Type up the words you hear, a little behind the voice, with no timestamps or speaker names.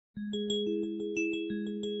Hello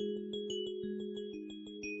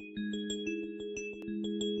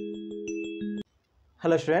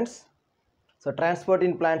students, so transport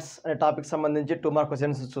in plants అనే topic సంబంధించి 2 mark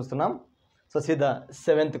questions చూస్తున్నాం. So see the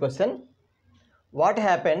 7th question. What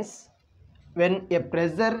happens when a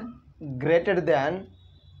pressure greater than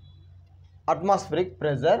atmospheric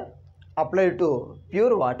pressure applied to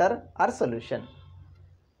pure water are solution?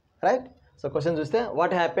 Right. So question చూస్తే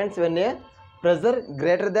what happens when a pressure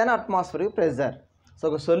greater than atmospheric pressure. So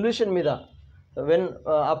ఒక solution మీద when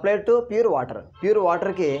applied to pure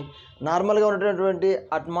వాటర్కి నార్మల్గా ఉన్నటువంటి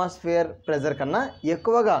atmosphere pressure కన్నా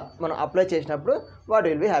ఎక్కువగా మనం apply చేసినప్పుడు వాట్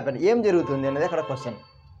విల్ బి హ్యాపెన్, ఏం జరుగుతుంది అనేది అక్కడ క్వశ్చన్.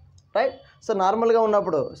 రైట్. సో నార్మల్గా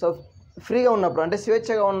ఉన్నప్పుడు, సో ఫ్రీగా ఉన్నప్పుడు అంటే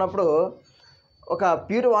స్వేచ్ఛగా ఉన్నప్పుడు ఒక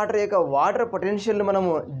ప్యూర్ వాటర్ యొక్క వాటర్ పొటెన్షియల్ని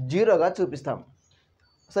మనము జీరోగా చూపిస్తాం.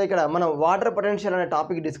 సో ఇక్కడ మనం వాటర్ పొటెన్షియల్ అనే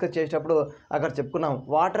టాపిక్ డిస్కస్ చేసేటప్పుడు అక్కడ చెప్పుకున్నాం,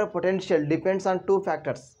 water potential depends on 2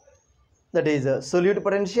 factors, that is solute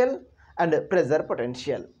potential and pressure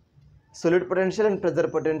potential. Solute potential and pressure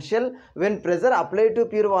potential. When pressure applied to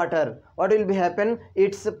pure water, what will be happen?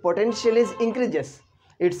 Its potential is increases,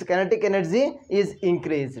 its kinetic energy is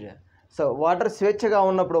increased. So water స్వేచ్ఛగా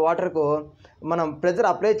ఉన్నప్పుడు వాటర్కు మనం pressure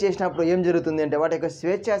apply చేసినప్పుడు ఏం జరుగుతుంది అంటే వాటి యొక్క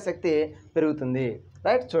స్వేచ్ఛా శక్తి పెరుగుతుంది.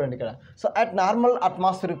 రైట్. చూడండి ఇక్కడ. So at normal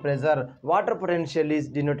atmospheric pressure water potential is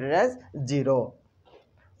denoted as 0.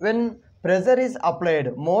 When pressure is applied,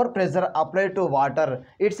 more pressure applied to water,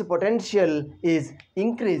 its potential is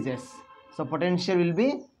increases. So potential will be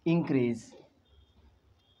increase.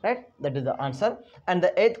 Right. That is the answer. And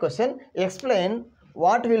the 8th question, explain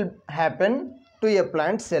what will happen to a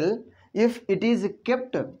plant cell if it is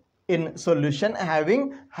kept in solution having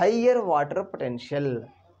higher water potential.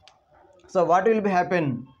 So what will be happen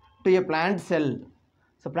to a plant cell?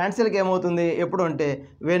 So plant cell ki em avutundi eppudu ante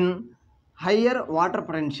when higher water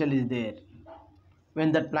potential is there, when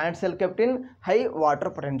that plant cell kept in high water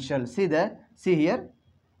potential. See here,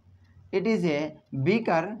 it is a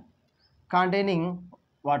beaker containing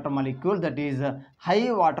water molecule, that is high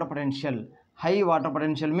water potential. High water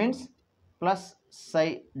potential means plus psi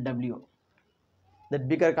W, that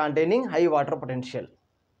beaker containing high water potential.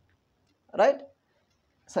 Right.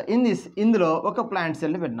 So in this indulo oka plant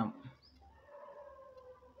cell ni petnam.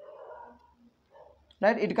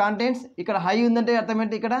 Right. It contains, ఇక్కడ high ఉందంటే అర్థం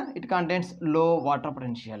ఏంటి, ఇక్కడ it contains లో water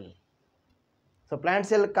potential. So plant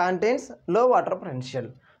cell contains లో water potential.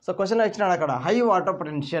 So question ఇచ్చినాడు అక్కడ high water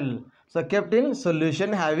potential. So kept in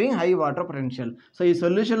solution having high water potential. So ఈ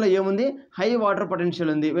సొల్యూషన్లో ఏముంది, హై వాటర్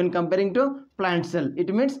పొటెన్షియల్ ఉంది. When comparing to plant sell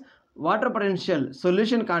it means water potential,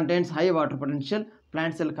 solution contains high water potential,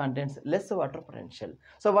 plant cell contains less water potential.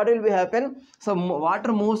 So what will be happen? So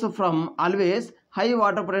water moves from always high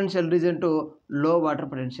water potential region to low water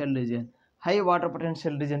potential region, high water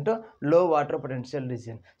potential region to low water potential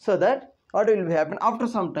region. So that what will be happen, after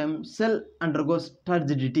some time cell undergoes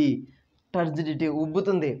turgidity.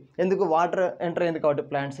 ఉబ్బుతుంది. ఎందుకు, water enter అయింది కాబట్టి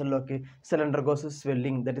plant సెల్లోకి. Cell undergoes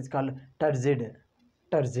swelling, that is called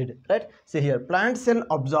turgid. Right. See here, plant cell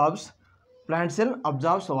absorbs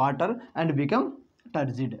water and become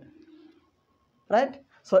turgid. Right.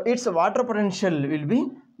 So its water potential will be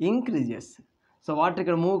increases. So water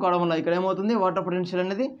ఇక్కడ move కావడం వల్ల ఇక్కడ ఏమవుతుంది, water potential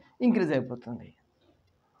అనేది increase అయిపోతుంది.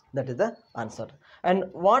 That is the answer. And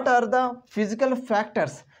what are the physical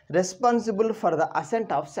factors responsible for the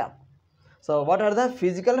assigned of SAAP? So what are the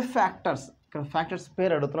physical factors, ఇక్కడ factors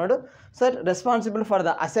పేరు అడుగుతున్నాడు. Sir responsible for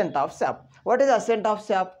the assigned of SAAP. What is assigned of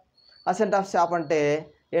SAAP? Assigned of SAAP అంటే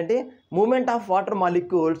ఏంటి, moment of water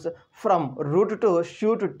molecules from route to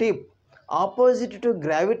shoot tip opposite to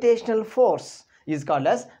gravitational force is called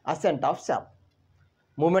as assigned of SAAP.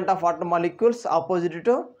 Moment of water molecules opposite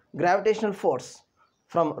to gravitational force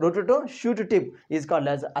from route to shoot tip is called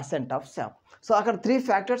as assigned of SAAP. So అక్కడ 3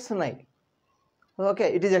 factors ఉన్నాయి. Okay,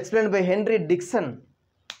 it is explained by henry Dixon,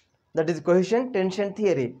 that is కొహిషన్ tension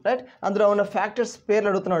theory. Right. అందులో ఉన్న factors పేర్లు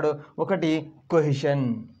అడుగుతున్నాడు. ఒకటి కొహిషన్,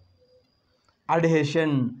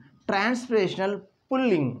 adhesion, ట్రాన్స్పిరేషనల్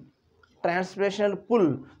pulling, ట్రాన్స్పిరేషనల్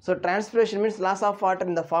pull. So transpiration means loss of water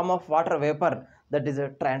in the form of water vapour, that is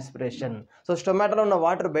transpiration. So స్టొమాటోలో ఉన్న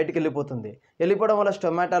water బయటికి వెళ్ళిపోతుంది. వెళ్ళిపోవడం వల్ల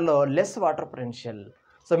స్టొమాటోలో less water potential.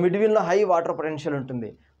 So మిడ్విన్లో high water potential ఉంటుంది.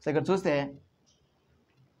 సో ఇక్కడ చూస్తే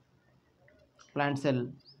plant cell,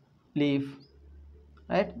 leaf,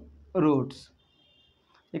 right, roots.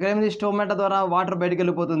 ఇక్కడ ఏమిటి, స్టొమాటో ద్వారా వాటర్ బయటికి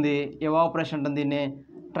వెళ్ళిపోతుంది, ఎవాపరేషన్ ఉంటుంది, దీన్ని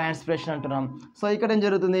ట్రాన్స్పిరేషన్ అంటున్నాం. సో ఇక్కడ ఏం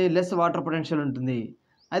జరుగుతుంది, లెస్ వాటర్ పొటెన్షియల్ ఉంటుంది.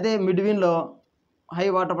 అయితే మిడ్విన్లో హై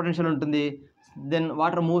వాటర్ పొటెన్షియల్ ఉంటుంది. Then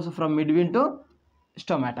water moves from మిడ్విన్ to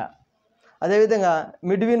స్టొమాటో. అదేవిధంగా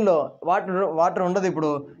మిడ్విన్లో వాటర్ ఉండదు.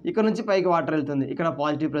 ఇప్పుడు ఇక్కడ నుంచి పైకి వాటర్ వెళ్తుంది, ఇక్కడ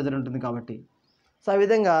పాజిటివ్ ప్రెజర్ ఉంటుంది కాబట్టి. సో ఆ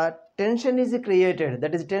విధంగా tension is created,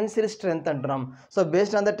 that is tensile strength అంటున్నాం. So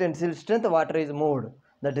based on the tensile strength water is moved,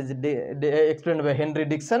 that is explained by Henry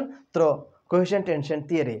Dixon through cohesion tension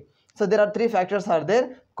theory. So there are three factors are there: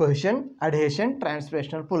 cohesion, adhesion,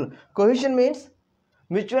 transpirational pull. Cohesion means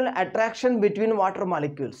mutual attraction between water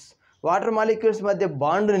molecules. Water molecules మధ్య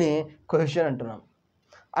బాండ్ని cohesion అంటున్నాం.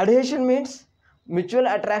 Adhesion means mutual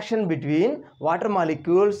attraction between water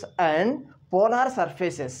molecules and polar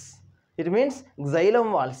surfaces. It means Xylem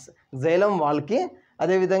walls. Xylem వాల్కి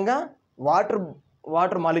అదేవిధంగా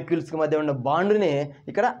water మాలిక్యూల్స్కి మధ్య ఉన్న బాండ్ని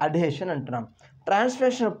ఇక్కడ అడ్హేషన్ అంటున్నాం.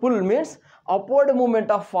 ట్రాన్స్పిరేషనల్ pull means upward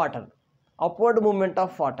moment of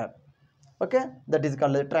water. Okay, that is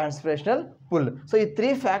called ట్రాన్స్పిరేషనల్ pull. So ఈ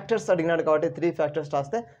 3 ఫ్యాక్టర్స్ అడిగినాడు కాబట్టి 3 ఫ్యాక్టర్స్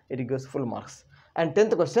రాస్తే it gives full marks. And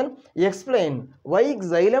 10th question, explain why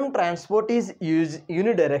Xylem transport is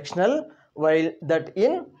unidirectional while that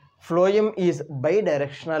in phloem is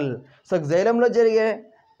bidirectional. So Xylemలో జరిగే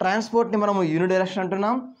ట్రాన్స్పోర్ట్ని మనము యూనిడైరెక్షన్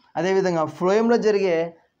అంటున్నాం, అదేవిధంగా ఫ్లోయంలో జరిగే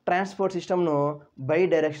transport సిస్టమ్ను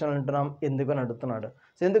బైడైరెక్షనల్ అంటున్నాం. ఎందుకు అని అడుగుతున్నాడు.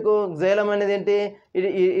 సో ఎందుకు Xylem అనేది ఏంటి?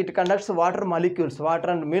 It conducts water molecules,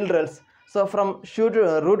 water and minerals. So from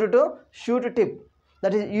route to shoot tip,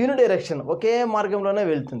 that is యూనిడైరెక్షన్, ఒకే మార్గంలోనే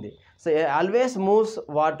వెళ్తుంది. So always moves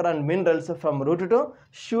water and minerals from root to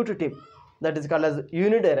shoot tip, that is called as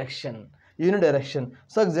unidirection.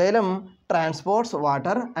 So Xylem transports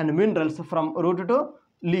water and minerals from root to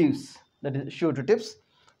leaves, that is shoot tips.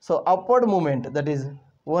 So upward movement, that is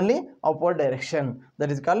only upward direction, that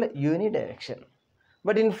is called unidirection.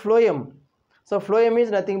 But in phloem, so phloem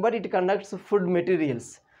is nothing but it conducts food materials,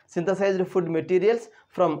 synthesized food materials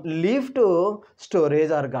from leaf to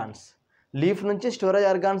storage organs. Leaf నుంచి storage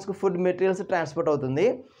ఆర్గాన్స్కి food materials transport అవుతుంది.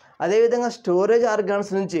 అదేవిధంగా storage organs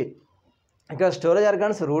నుంచి, ఇక్కడ storage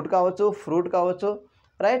organs route కావచ్చు, fruit కావచ్చు,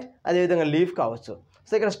 right, అదేవిధంగా leaf కావచ్చు.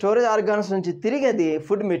 So ఇక్కడ స్టోరేజ్ ఆర్గాన్స్ నుంచి తిరిగి అది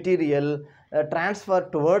food material transfer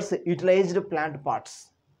towards utilised plant parts,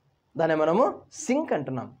 దాన్ని మనము సింక్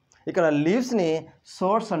అంటున్నాం. ఇక్కడ లీవ్స్ని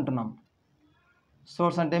సోర్స్ అంటున్నాం.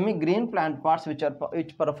 సోర్స్ అంటే మీ green plant parts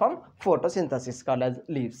which perform photosynthesis called as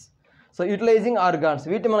leaves. So utilising organs,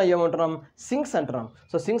 వీటిని మనం ఏమంటున్నాం? సింక్స్ అంటున్నాం.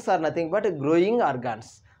 So sinks are nothing but growing organs.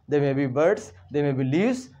 They may be birds, they may be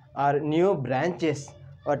leaves are new branches,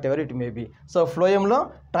 what ever it may be. So ఫ్లోయంలో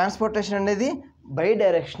transportation అనేది by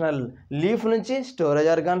directional, leaf నుంచి storage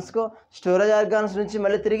ఆర్గాన్స్కు, storage organs నుంచి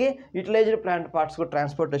మళ్ళీ తిరిగి utilised plant పార్ట్స్కు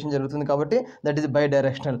transportation జరుగుతుంది కాబట్టి that is by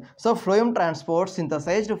directional. So phloem transport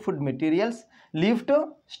synthesised food materials, leaf to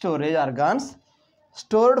storage organs.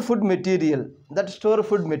 Stored food material, that stored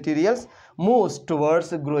food materials moves towards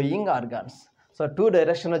growing organs. So 2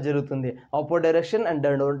 direction జరుగుతుంది, upward direction and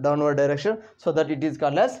downward direction, so that it is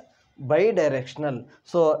called as bidirectional.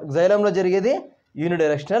 So Xylemలో జరిగేది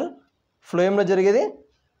unidirectional, ఫ్లోయంలో జరిగేది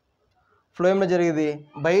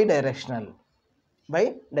bidirectional.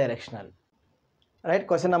 Right,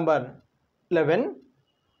 question number 11.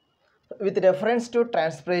 With reference to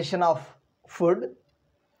transpiration of food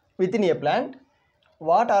within a plant,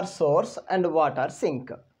 what are source and what are sink?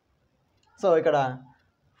 So ఇక్కడ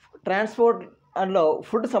transport అందులో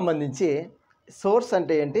food సంబంధించి source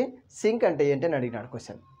అంటే ఏంటి, sync అంటే ఏంటి అని అడిగినాడు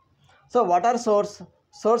question. So what are source?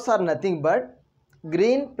 Source are nothing but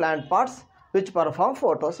green plant parts which perform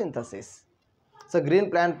photosynthesis. So green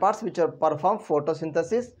plant parts which perform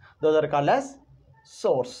photosynthesis, those are called as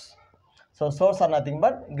source. So source are nothing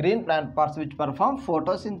but green plant parts which perform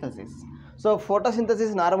photosynthesis. So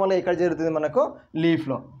photosynthesis నార్మల్గా ఎక్కడ జరుగుతుంది? మనకు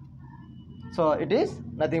లీఫ్లో. So it is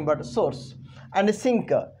nothing but source. And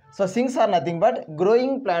sync, so sinks are nothing but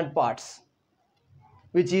growing plant parts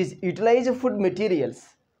which is utilise food materials,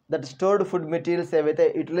 that stored food materials ఏవైతే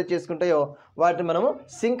utilise చేసుకుంటాయో వాటిని మనము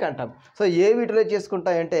sync అంటాం. So ఏవి utilise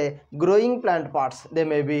చేసుకుంటాయంటే growing plant parts, they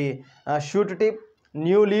may be shoot tip,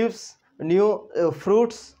 new leaves, new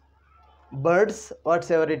fruits, birds,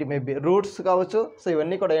 watts ever it may be, roots కావచ్చు. So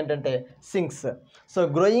ఇవన్నీ కూడా ఏంటంటే sinks. So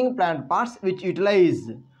growing plant parts which utilise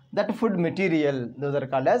that food material, those are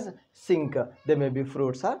called as sync. They may be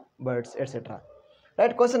fruits are birds etcetera.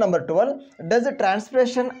 Right, question number 12. Does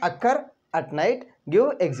transpiration అక్కర్ at night? Give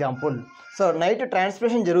example. So night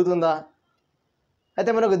transpiration జరుగుతుందా?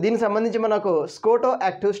 అయితే మనకు దీనికి సంబంధించి మనకు స్కోటో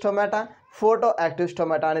active stomata, photo active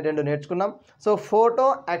stomata అని 2 నేర్చుకున్నాం. So photo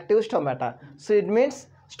active stomata, so it means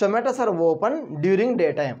stomatas are open during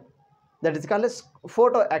daytime, that is called as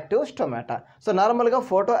photoactive stomata. So నార్మల్గా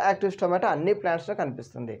photoactive stomata అన్ని ప్లాంట్స్లో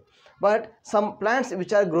కనిపిస్తుంది. But some plants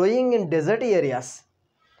which are growing in dessert areas,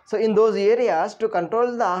 so in those areas to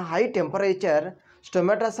control the high temperature,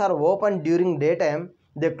 stomatas are open during daytime,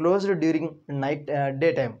 they closed during night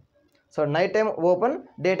daytime. So night time open,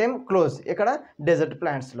 day time close ఇక్కడ dessert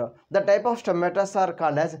ప్లాంట్స్లో. The type of స్టొమాటాస్ are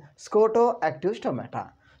called as స్కోటో active stomata.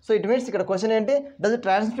 So it means ఇక్కడ question ఏంటి, does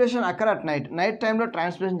transpiration అక్కర్ at night, night టైంలో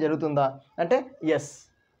transpiration జరుగుతుందా అంటే yes.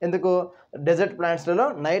 ఎందుకు, dessert ప్లాంట్స్లలో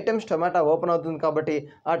night time stomata open అవుతుంది కాబట్టి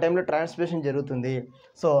ఆ టైంలో ట్రాన్స్పిరేషన్ జరుగుతుంది.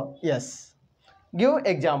 So yes. Give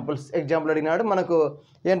examples, example అడిగినాడు. మనకు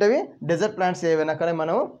ఏంటవి డెజర్ట్ ప్లాంట్స్ ఏవైనా కానీ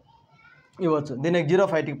మనం ఇవ్వచ్చు. దీనికి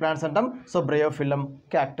జీరోఫైటిక్ ప్లాంట్స్ అంటాం. సో బ్రయోఫిలం,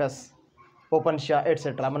 క్యాక్టస్, ఓపెన్షియా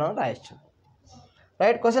ఎట్సెట్రా మనం రాయొచ్చు.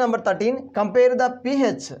 Right. Question number 13, compare the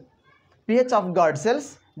pH of God cells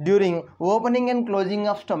during opening and closing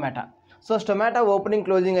of stomata. So stomata opening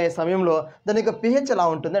closing అయ్యే సమయంలో దాని యొక్క pH ఎలా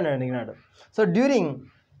ఉంటుంది అని అడిగినాడు. So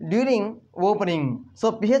during opening, so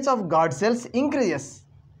pH of God cells increases.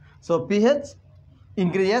 So pH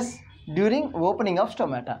increases during opening of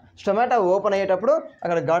stomata. Stomata open అయ్యేటప్పుడు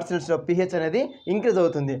అక్కడ గాడ్ సెల్స్లో pH అనేది ఇంక్రీజ్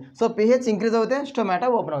అవుతుంది. సో pH ఇంక్రీజ్ అవుతే స్టొమాటా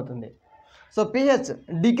ఓపెన్ అవుతుంది. సో pH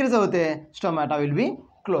డిక్రీజ్ అవుతే stomata will be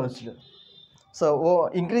closed. So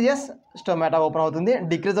increases stomata open అవుతుంది,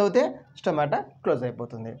 decrease అవుతే stomata close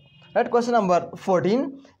అయిపోతుంది. Right. Question number 14,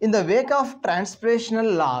 in the Wake of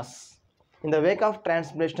ట్రాన్స్పిరేషనల్ loss,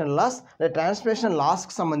 ట్రాన్స్పిరేషనల్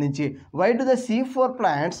లాస్కి సంబంధించి why do the C4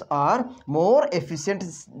 plants are more efficient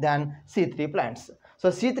than C3 plants. So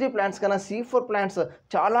C3 plants కన్నా C4 plants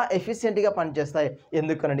చాలా ఎఫిషియెంట్గా పనిచేస్తాయి.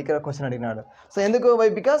 ఎందుకనండి ఇక్కడ question అడిగినాడు. సో ఎందుకు, why,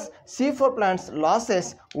 because C4 plants losses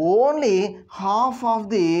only half of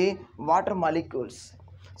the water molecules.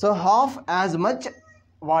 So half as much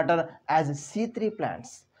water as C3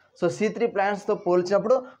 plants. So C3 ప్లాంట్స్తో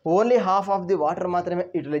పోల్చినప్పుడు only half of the water మాత్రమే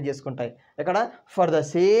utilise చేసుకుంటాయి. ఇక్కడ for the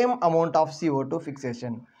same amount of CO2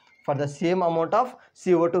 fixation,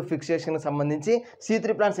 ఫిక్సేషన్కి సంబంధించి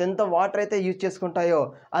C3 plants ఎంత water అయితే use చేసుకుంటాయో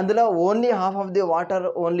అందులో only half of the water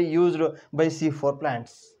only used by C4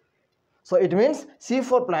 plants. So it means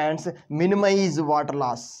C4 plants minimise water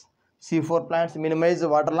loss. C4 plants minimize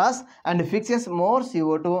water loss and fixes more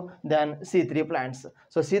CO2 than C3 plants.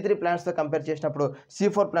 So C3 ప్లాంట్స్తో compare చేసినప్పుడు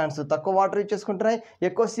C4 plants తక్కువ water use చేసుకుంటున్నాయి,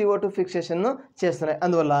 ఎక్కువ CO2 fixation చేస్తున్నాయి.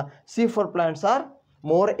 అందువల్ల C4 plants are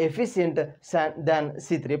more efficient than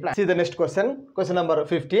C3 plants. See the next question. Question number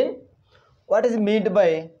 15. What is meant by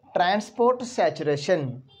transport saturation?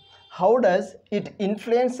 How does it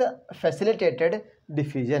influence facilitated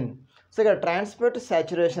diffusion? So ఇక్కడ transport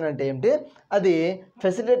saturation అంటే ఏంటి, అది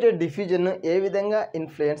facilitated diffusion ఏ విధంగా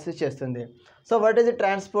influence చేస్తుంది. So what is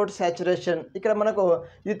transport saturation, ఇక్కడ మనకు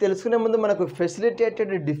ఇది తెలుసుకునే ముందు మనకు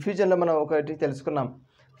ఫెసిలిటేటెడ్ డిఫ్యూజన్లో మనం ఒకటి తెలుసుకున్నాం.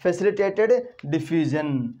 Facilitated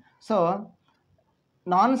diffusion, so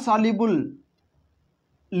non soluble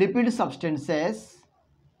lipid substances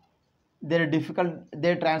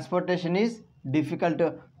their transportation is difficult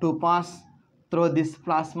to pass through this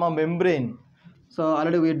plasma membrane. So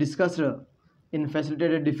already we discussed in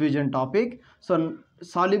facilitated diffusion topic. So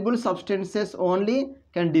soluble substances only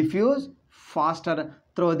can diffuse faster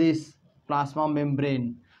through this plasma membrane.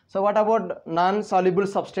 So what about non-soluble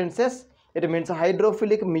substances? It means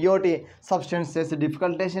hydrophilic meiotic substances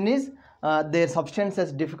difficultation is their substances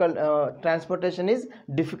transportation is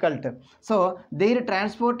difficult. So their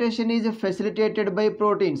transportation is facilitated by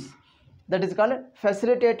proteins. That is called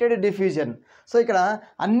facilitated diffusion. So ఇక్కడ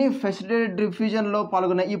అన్ని facilitated డిఫ్యూజన్లో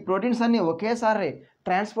పాల్గొన్న ఈ proteins అన్నీ ఒకేసారి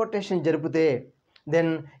transportation జరిపితే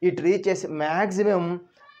then it reaches maximum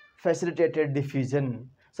facilitated diffusion.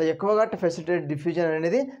 So ఎక్కువగా facilitated diffusion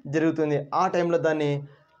అనేది జరుగుతుంది. ఆ టైంలో దాన్ని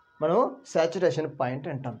మనం సాచురేషన్ పాయింట్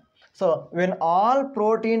అంటాం. So when all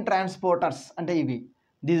protein transporters అంటే ఇవి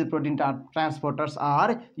these protein transporters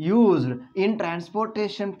are used in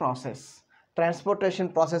transportation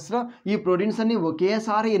ప్రాసెస్లో ఈ ప్రోటీన్స్ అన్నీ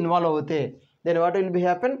ఒకేసారి ఇన్వాల్వ్ అవుతే then what will be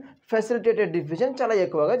happen, facilitated diffusion చాలా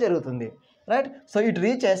ఎక్కువగా జరుగుతుంది. Right. So it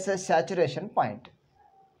reaches saturation point.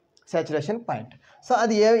 So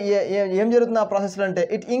అది ఏం జరుగుతుంది ఆ ప్రాసెస్లో అంటే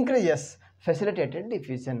it increases facilitated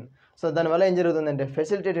diffusion. So దానివల్ల ఏం జరుగుతుందంటే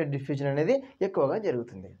ఫెసిలిటేటెడ్ డిఫ్యూజన్ అనేది ఎక్కువగా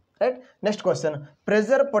జరుగుతుంది. Right. Next question,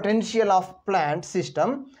 pressure potential of plant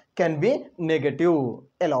system can be negative,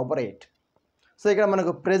 elaborate. So ఇక్కడ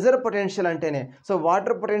మనకు ప్రెజర్ పొటెన్షియల్ అంటేనే, సో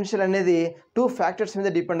వాటర్ పొటెన్షియల్ అనేది 2 ఫ్యాక్టర్స్ మీద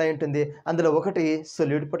డిపెండ్ అయి ఉంటుంది. అందులో ఒకటి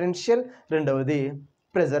సొల్యూట్ పొటెన్షియల్, రెండవది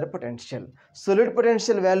pressure potential. Solute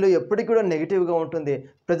potential value ఎప్పటికి కూడా నెగిటివ్గా ఉంటుంది,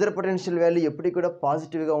 ప్రెజర్ పొటెన్షియల్ వాల్యూ ఎప్పటికి కూడా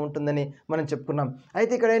పాజిటివ్గా ఉంటుందని మనం చెప్పుకున్నాం.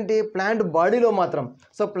 అయితే ఇక్కడ ఏంటి, ప్లాంట్ బాడీలో మాత్రం,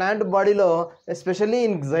 సో ప్లాంట్ బాడీలో especially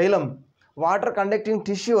in xylem water conducting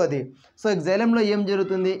tissue అది. సో xylemలో ఏం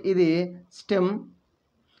జరుగుతుంది, ఇది స్టెమ్,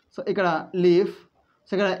 సో ఇక్కడ లీఫ్.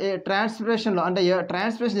 సో ఇక్కడ ట్రాన్స్పిరేషన్లో అంటే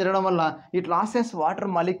ట్రాన్స్పిరేషన్ జరగడం వల్ల ఇట్ లాసెస్ వాటర్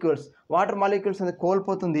మాలిక్యూల్స్ అనేది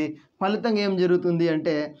కోల్పోతుంది. ఫలితంగా ఏం జరుగుతుంది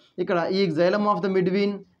అంటే ఇక్కడ ఈ xylem of the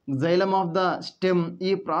మిడ్వీన్ xylem of the stem,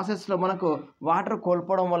 ఈ ప్రాసెస్లో మనకు వాటర్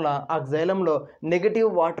కోల్పోవడం వల్ల ఆ xylemలో నెగిటివ్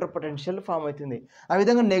వాటర్ పొటెన్షియల్ ఫామ్ అవుతుంది. ఆ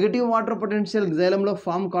విధంగా నెగిటివ్ వాటర్ పొటెన్షియల్ xylemలో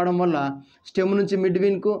ఫామ్ కావడం వల్ల స్టెమ్ నుంచి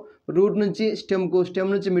మిడ్విన్కు, రూట్ నుంచి స్టెమ్కు,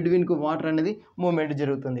 స్టెమ్ నుంచి మిడ్విన్కు వాటర్ అనేది మూవ్మెంట్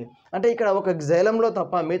జరుగుతుంది. అంటే ఇక్కడ ఒక xylemలో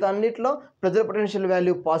తప్ప మిగతా అన్నిటిలో ప్రెజర్ పొటెన్షియల్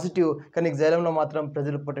వాల్యూ పాజిటివ్, కానీ xylemలో మాత్రం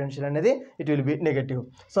ప్రెజర్ పొటెన్షియల్ అనేది it will be negative.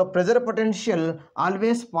 So pressure potential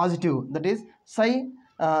always positive, that is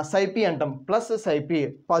psi p అంటాం, ప్లస్ psi p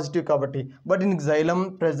పాజిటివ్ కాబట్టి. But in xylem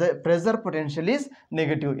pressure potential is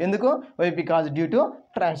negative. ఎందుకు? Why? Because due to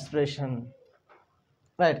transpiration.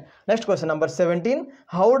 Right. Next question number 17.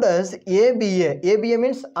 How does ABA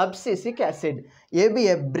means abscisic acid,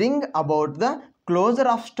 ABA bring about the closure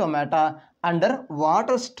of stomata under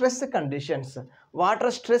water stress conditions?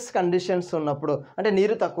 Water stress conditions ఉన్నప్పుడు, అంటే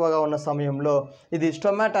నీరు తక్కువగా ఉన్న సమయంలో ఇది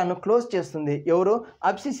స్టొమాటాను close చేస్తుంది. ఎవరు?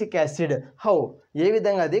 Abscisic acid. హౌ? ఏ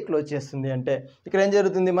విధంగా అది క్లోజ్ చేస్తుంది అంటే ఇక్కడ ఏం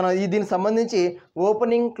జరుగుతుంది, మనం దీనికి సంబంధించి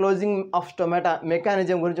opening closing of stomata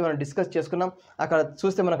mechanism గురించి మనం డిస్కస్ చేసుకున్నాం. అక్కడ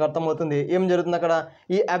చూస్తే మనకు అర్థమవుతుంది ఏం జరుగుతుంది. అక్కడ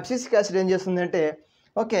ఈ అబ్సిసిక్ యాసిడ్ ఏం చేస్తుంది అంటే,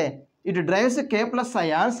 okay, it drives K+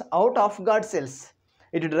 ions out of God cells.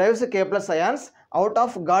 It drives K+ ions out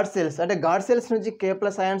of God cells, అంటే గాడ్ సెల్స్ నుంచి K+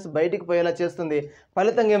 అయాన్స్ బయటికి పోయేలా చేస్తుంది.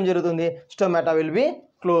 ఫలితంగా ఏం జరుగుతుంది? Stomata will be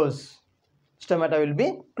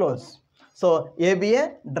close. So ABA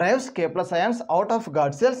drives K+ ions out of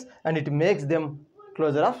guard cells and it makes them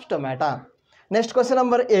closure of stomata. Next question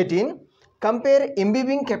number 18. Compare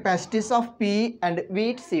imbibing capacities of pea and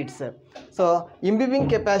wheat seeds. So ఇంబిబింగ్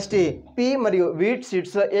capacity P మరియు wheat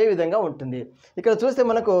seeds ఏ విధంగా ఉంటుంది? ఇక్కడ చూస్తే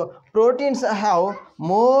మనకు proteins have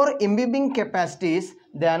more ఇంబిబింగ్ capacities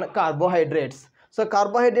than carbohydrates. So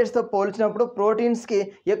కార్బోహైడ్రేట్స్తో పోల్చినప్పుడు ప్రోటీన్స్కి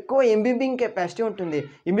ఎక్కువ ఇంబిబింగ్ capacity ఉంటుంది.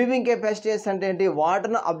 ఇంబిబింగ్ capacities అంటే ఏంటి?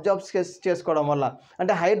 వాటర్ను అబ్జార్బ్ చేసుకోవడం వల్ల,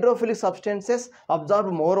 అంటే hydrophilic substances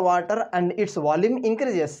absorb more water and it's volume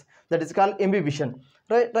increases, that is called ఇంబిబిషన్.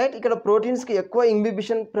 Right. ఇక్కడ ప్రోటీన్స్కి ఎక్కువ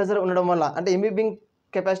ఇంబిబిషన్ ప్రెజర్ ఉండడం వల్ల, అంటే ఇంబిబింగ్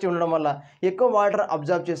కెపాసిటీ ఉండడం వల్ల ఎక్కువ వాటర్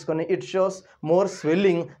అబ్జార్బ్ చేసుకొని it shows more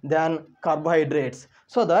swelling than carbohydrates.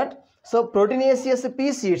 So proteinaceous P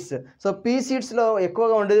seeds, so P సీడ్స్లో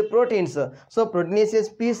ఎక్కువగా ఉండేది proteins. So proteinaceous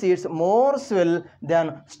P seeds more swell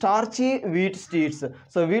దాన్ స్టార్చీ వీట్ సీడ్స్.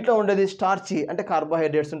 సో వీటిలో ఉండేది స్టార్చీ, అంటే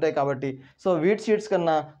కార్బోహైడ్రేట్స్ ఉంటాయి కాబట్టి. సో వీట్ సీడ్స్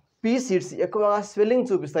కన్నా పీ సీడ్స్ ఎక్కువగా స్వెల్లింగ్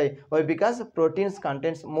చూపిస్తాయి. Why? Because proteins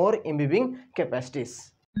contents more ఇంబిబింగ్ capacities.